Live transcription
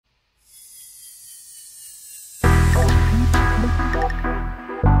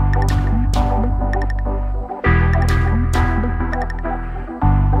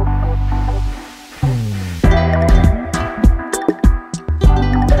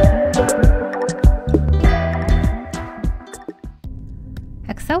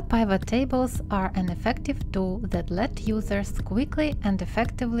Pivot tables are an effective tool that let users quickly and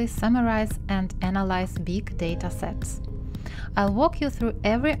effectively summarize and analyze big data sets. I'll walk you through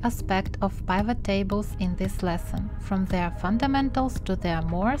every aspect of pivot tables in this lesson, from their fundamentals to their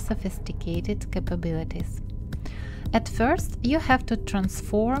more sophisticated capabilities. At first, you have to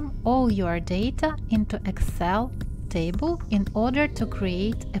transform all your data into Excel table in order to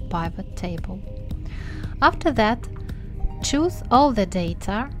create a pivot table. After that, choose all the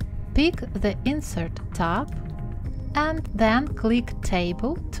data, pick the Insert tab, and then click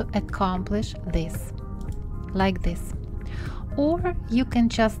Table to accomplish this, like this. Or you can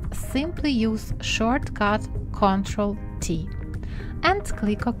just simply use shortcut Ctrl+T and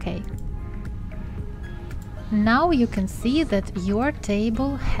click OK. Now you can see that your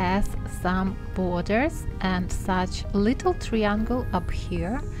table has some borders and such little triangle up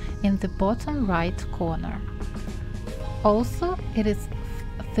here in the bottom right corner. Also,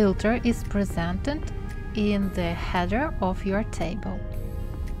 filter is presented in the header of your table.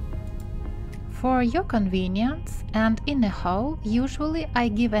 For your convenience and in a whole, usually I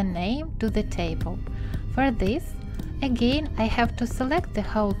give a name to the table. For this, again, I have to select the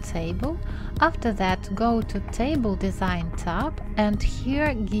whole table. After that, go to Table Design tab and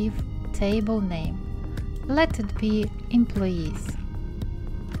here give table name. Let it be Employees.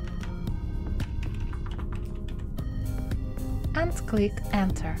 And click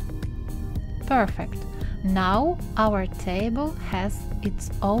Enter. Perfect. Now our table has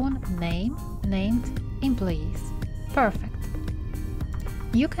its own name named Employees. Perfect.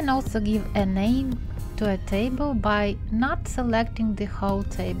 You can also give a name to a table by not selecting the whole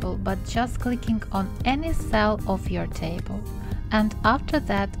table but just clicking on any cell of your table. And after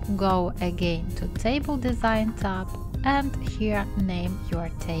that, go again to Table Design tab and here name your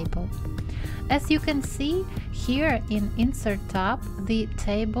table. As you can see, here in Insert tab, the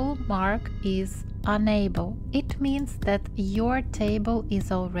table mark is Unable. It means that your table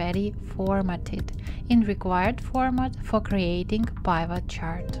is already formatted in required format for creating pivot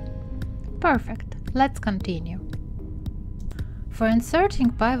chart. Perfect. Let's continue. For inserting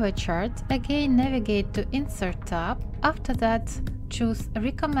pivot chart, again navigate to Insert tab. After that, choose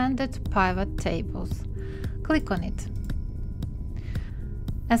Recommended Pivot Tables. Click on it.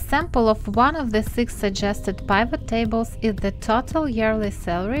 A sample of one of the 6 suggested pivot tables is the total yearly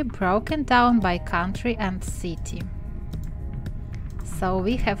salary broken down by country and city. So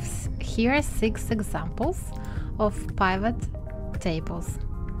we have here 6 examples of pivot tables.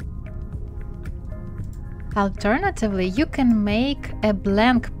 Alternatively, you can make a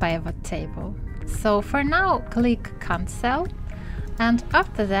blank pivot table. So for now, click Cancel, and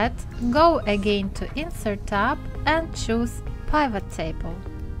after that, go again to Insert tab and choose Pivot Table.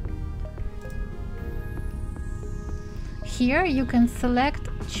 Here you can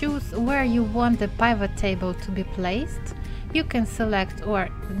choose where you want the pivot table to be placed. You can select or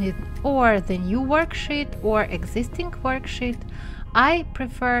the new worksheet or existing worksheet. I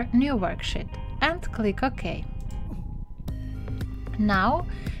prefer new worksheet and click OK. Now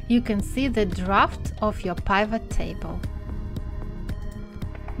you can see the draft of your pivot table.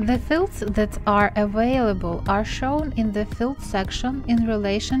 The fields that are available are shown in the field section in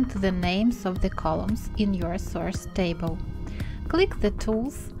relation to the names of the columns in your source table. Click the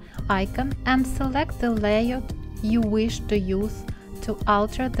Tools icon and select the layout you wish to use to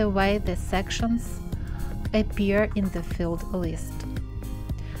alter the way the sections appear in the field list.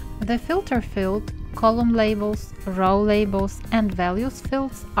 The Filter field, column labels, row labels, and values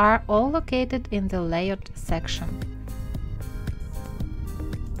fields are all located in the Layout section.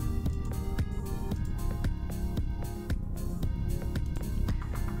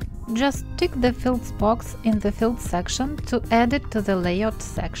 Just tick the Fields box in the Field section to add it to the Layout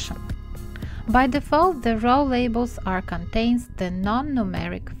section. By default, the row labels contains the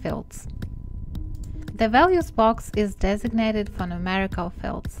non-numeric fields. The Values box is designated for numerical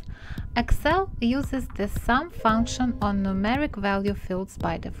fields. Excel uses the sum function on numeric value fields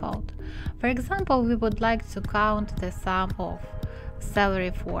by default. For example, we would like to count the sum of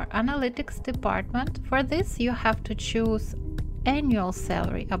salary for Analytics department. For this, you have to choose Annual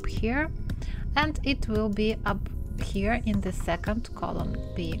salary up here, and it will be up here in the second column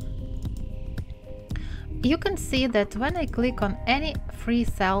B. You can see that when I click on any free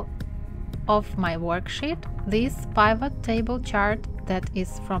cell of my worksheet, this pivot table chart that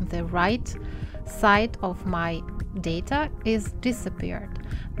is from the right side of my data is disappeared.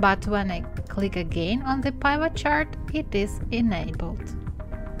 But when I click again on the pivot chart, it is enabled.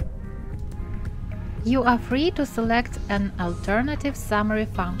 You are free to select an alternative summary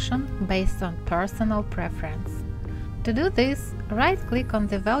function based on personal preference. To do this, right-click on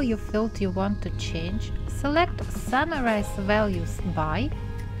the value field you want to change, select Summarize Values By,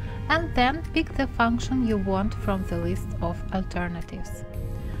 and then pick the function you want from the list of alternatives.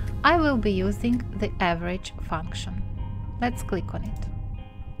 I will be using the average function. Let's click on it.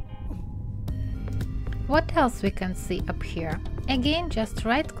 What else we can see up here? Again, just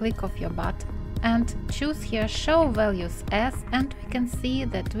right-click of your button and choose here Show Values As, and we can see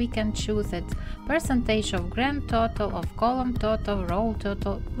that we can choose it percentage of grand total, of column total, row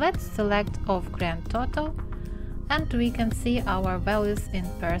total. Let's select of grand total, and we can see our values in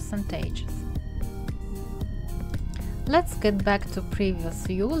percentages. Let's get back to previous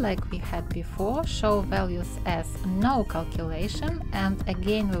view like we had before. Show values as no calculation, and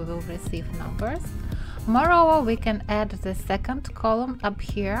again we will receive numbers. Moreover, we can add the second column up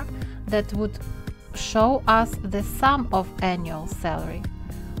here that would show us the sum of annual salary.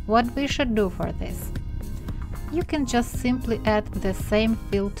 What we should do for this? You can just simply add the same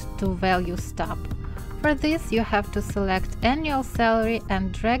field to Values tab. For this, you have to select annual salary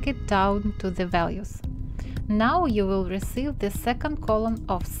and drag it down to the values. Now you will receive the second column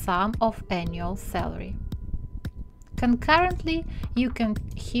of sum of annual salary. Concurrently, you can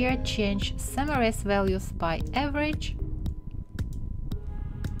here change Summarize Values by average.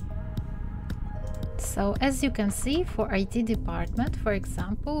 So as you can see, for IT department, for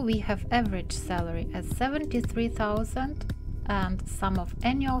example, we have average salary as 73,000 and sum of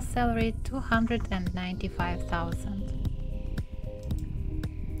annual salary 295,000.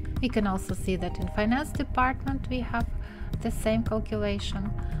 We can also see that in finance department we have the same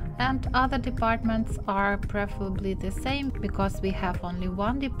calculation, and other departments are preferably the same because we have only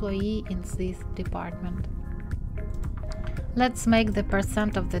one employee in this department. Let's make the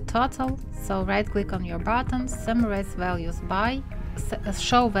percent of the total, so right-click on your button, Summarize Values By,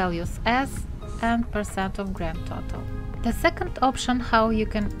 Show Values As, and percent of grand total. The second option how you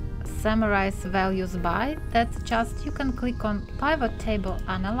can summarize values by, that's just you can click on Pivot Table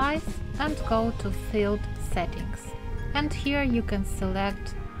Analyze and go to Field Settings. And here you can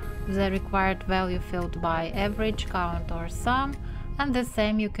select the required value field by average, count or sum, and the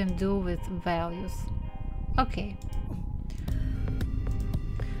same you can do with values. Okay.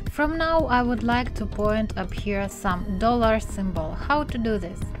 From now I would like to point up here some dollar symbol. How to do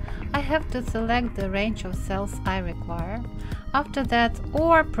this? I have to select the range of cells I require. After that,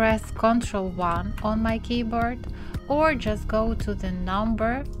 or press Ctrl 1 on my keyboard, or just go to the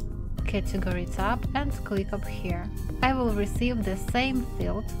number category tab and click up here. I will receive the same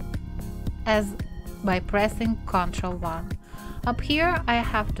field as by pressing Ctrl 1. Up here I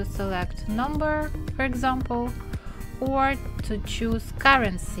have to select number, for example, or to choose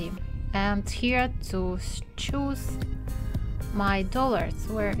currency, and here to choose my dollars.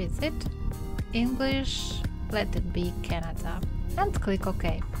 Where is it? English, let it be Canada, and click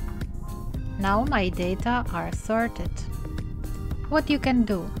OK. Now my data are sorted. What you can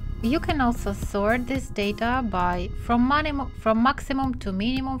do? You can also sort this data by from maximum to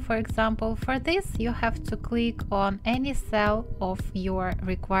minimum, for example. For this you have to click on any cell of your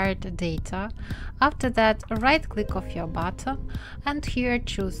required data. After that, right click of your button and here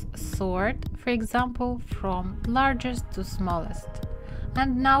choose Sort, for example, from largest to smallest.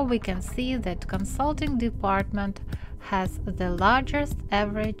 And now we can see that consulting department has the largest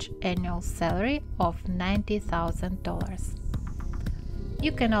average annual salary of $90,000.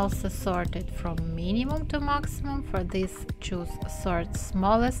 You can also sort it from minimum to maximum. For this, choose Sort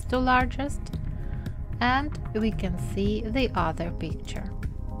Smallest to Largest, and we can see the other picture.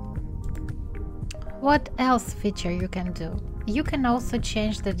 What else feature you can do? You can also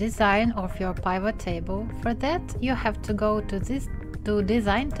change the design of your pivot table. For that, you have to go to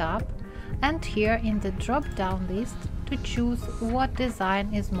Design tab, and here in the drop-down list to choose what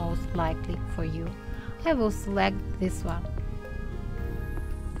design is most likely for you. I will select this one.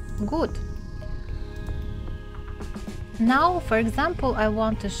 Good. Now, for example, I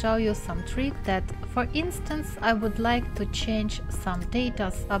want to show you some trick that, for instance, I would like to change some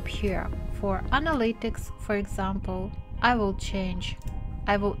data up here. For analytics, for example, I will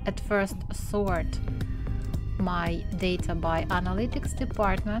at first sort my data by analytics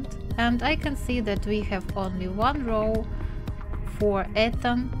department, and I can see that we have only one row for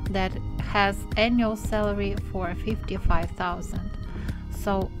Ethan that has annual salary for 55,000.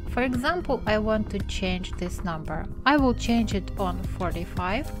 So, for example, I want to change this number. I will change it on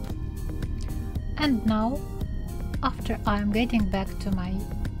 45. And now, after I'm getting back to my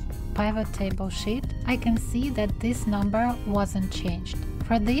pivot table sheet, I can see that this number wasn't changed.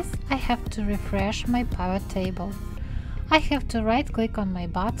 For this, I have to refresh my pivot table. I have to right-click on my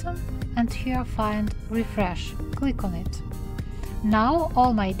button and here find Refresh. Click on it. Now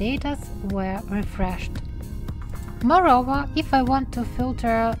all my data were refreshed. Moreover, if I want to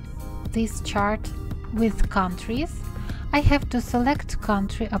filter this chart with countries, I have to select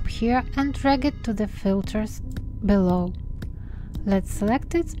country up here and drag it to the filters below. Let's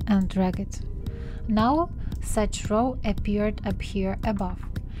select it and drag it. Now such row appeared up here above.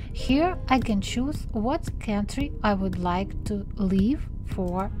 Here I can choose what country I would like to leave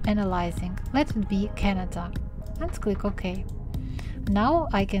for analyzing. Let it be Canada and click OK. Now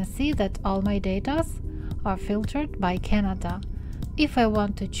I can see that all my data are filtered by Canada. If I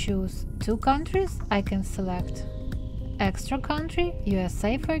want to choose two countries, I can select extra country,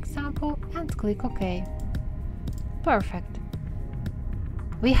 USA for example, and click OK. Perfect.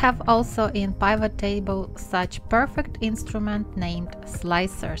 We have also in pivot table such perfect instrument named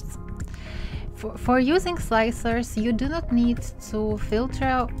slicers. For using slicers, you do not need to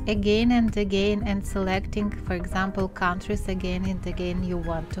filter again and again and selecting, for example, countries again and again you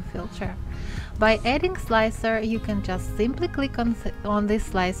want to filter. By adding slicer, you can just simply click on this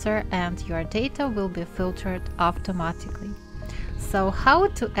slicer and your data will be filtered automatically. So how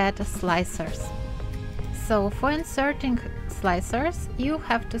to add slicers? So for inserting slicers, you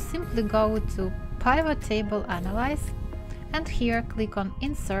have to simply go to Pivot Table Analyze and here click on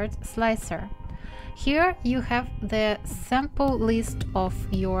Insert Slicer. Here you have the sample list of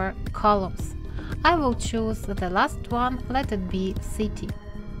your columns. I will choose the last one, let it be city,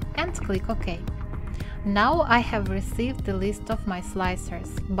 and click OK. Now I have received the list of my slicers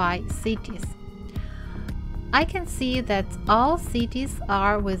by cities. I can see that all cities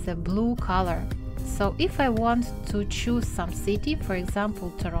are with a blue color. So if I want to choose some city, for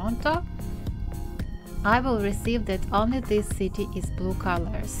example Toronto, I will receive that only this city is blue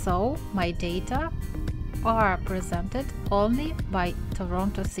color. So my data are presented only by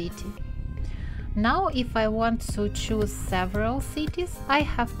Toronto city. Now if I want to choose several cities, I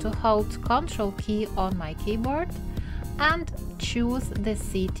have to hold Ctrl key on my keyboard and choose the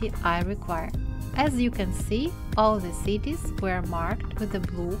city I require. As you can see, all the cities were marked with the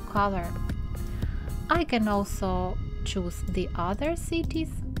blue color. I can also choose the other cities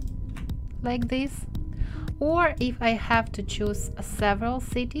like this, or if I have to choose several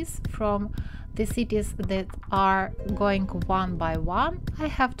cities from the cities that are going one by one, I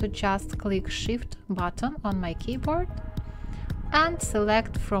have to just click Shift button on my keyboard and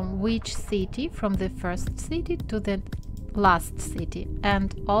select from which city, from the first city to the last city,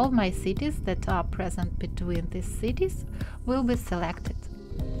 and all my cities that are present between these cities will be selected.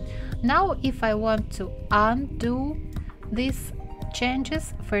 Now if I want to undo these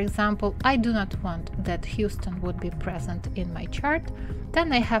changes, for example, I do not want that Houston would be present in my chart,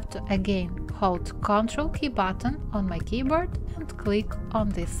 then I have to again hold Ctrl key button on my keyboard and click on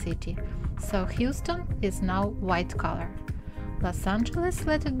this city. So Houston is now white color. Los Angeles,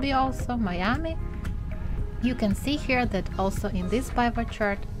 let it be also Miami. You can see here that also in this pivot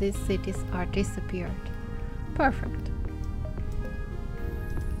chart these cities are disappeared. Perfect.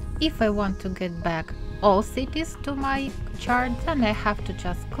 If I want to get back all cities to my chart, then I have to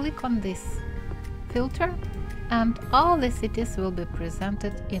just click on this filter and all the cities will be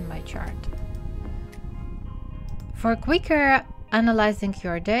presented in my chart. For quicker analyzing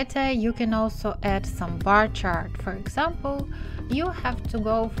your data, you can also add some bar chart. For example, you have to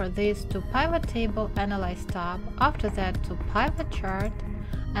go for this to Pivot Table Analyze tab, after that to Pivot Chart,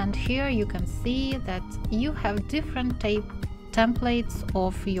 and here you can see that you have different templates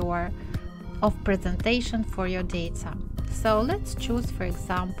of presentation for your data. So let's choose, for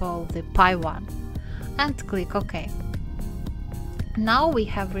example, the pie one and click OK. Now we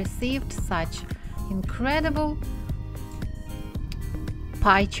have received such incredible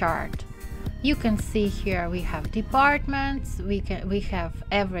pie chart. You can see here we have departments, we have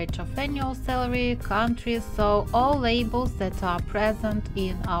average of annual salary, countries, so all labels that are present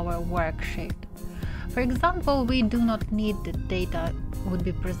in our worksheet. For example, we do not need the data would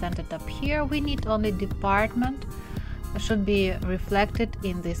be presented up here, we need only department should be reflected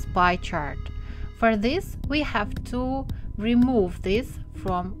in this pie chart. For this, we have to remove this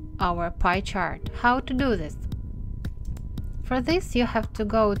from our pie chart. How to do this? For this, you have to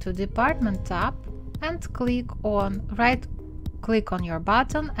go to Department tab and right click on your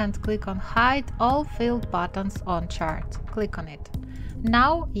button and click on Hide all filled buttons on chart. Click on it.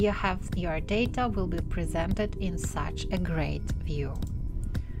 Now you have your data will be presented in such a great view.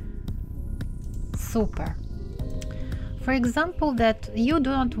 Super. For example, that you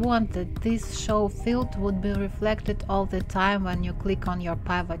do not want that this show field would be reflected all the time when you click on your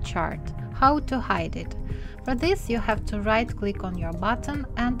pivot chart. How to hide it? For this you have to right-click on your button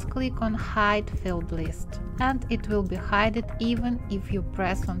and click on Hide Field List, and it will be hidden even if you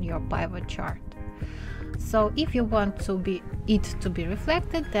press on your pivot chart. So if you want it to be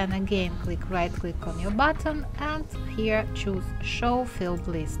reflected, then again right-click on your button and here choose Show Field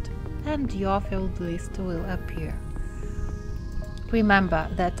List, and your field list will appear. Remember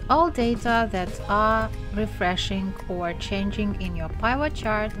that all data that are refreshing or changing in your pivot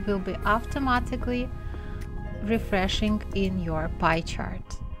chart will be automatically refreshing in your pie chart.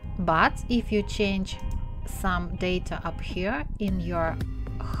 But if you change some data up here in your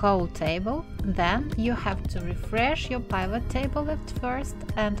whole table, then you have to refresh your pivot table at first,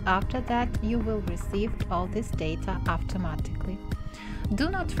 and after that you will receive all this data automatically. Do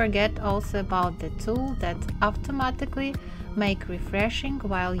not forget also about the tool that automatically make refreshing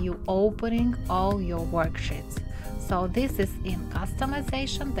while you opening all your worksheets. So this is in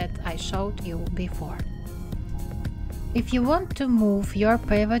customization that I showed you before. If you want to move your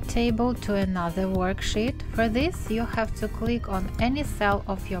pivot table to another worksheet, for this you have to click on any cell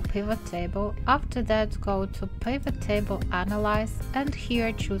of your pivot table. After that go to Pivot Table Analyze and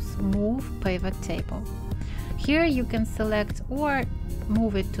here choose Move Pivot Table. Here you can select or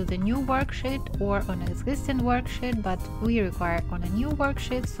move it to the new worksheet or on an existing worksheet, but we require on a new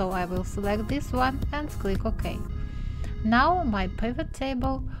worksheet, so I will select this one and click OK. Now my pivot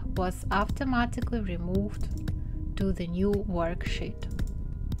table was automatically removed to the new worksheet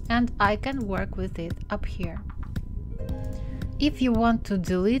and I can work with it up here. If you want to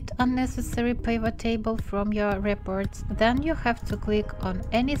delete unnecessary pivot table from your reports, then you have to click on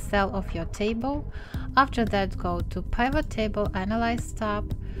any cell of your table. After that go to Pivot Table Analyze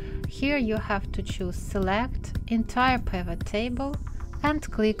tab. Here you have to choose Select Entire Pivot Table and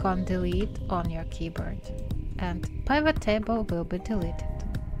click on Delete on your keyboard, and pivot table will be deleted.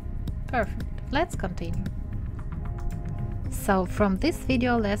 Perfect. Let's continue. So from this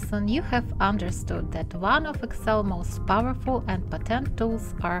video lesson you have understood that one of Excel's most powerful and patent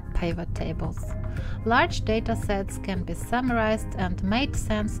tools are pivot tables. Large data sets can be summarized and made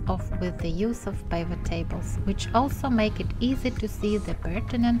sense of with the use of pivot tables, which also make it easy to see the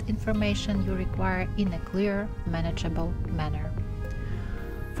pertinent information you require in a clear, manageable manner.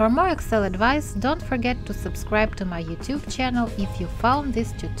 For more Excel advice, don't forget to subscribe to my YouTube channel if you found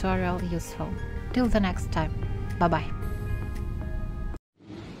this tutorial useful. Till the next time, bye-bye.